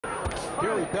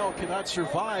Gary Bell cannot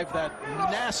survive that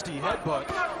nasty headbutt,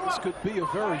 this could be a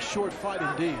very short fight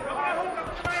indeed.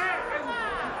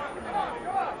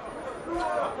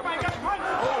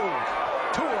 Oh,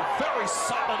 Tua very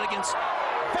solid against,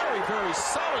 very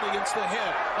solid against the head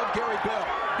of Gary Bell.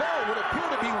 Bell would appear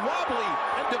to be wobbly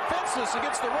and defenseless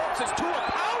against the ropes as Tua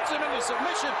pounds him into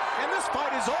submission, and this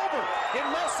fight is over in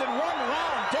less than 1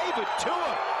 round. David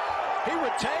Tua, he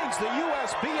retains the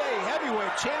USBA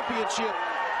Heavyweight Championship.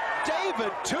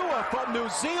 David Tua from New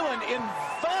Zealand in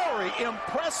very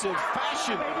impressive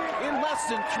fashion in less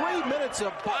than 3 minutes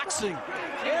of boxing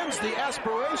ends the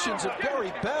aspirations of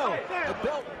Gary Bell. The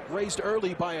belt raised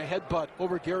early by a headbutt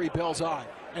over Gary Bell's eye.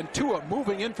 And Tua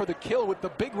moving in for the kill with the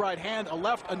big right hand, a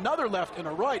left, another left, and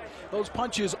a right. Those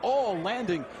punches all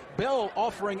landing. Bell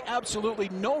offering absolutely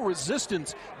no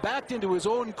resistance, backed into his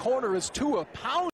own corner as Tua pounds.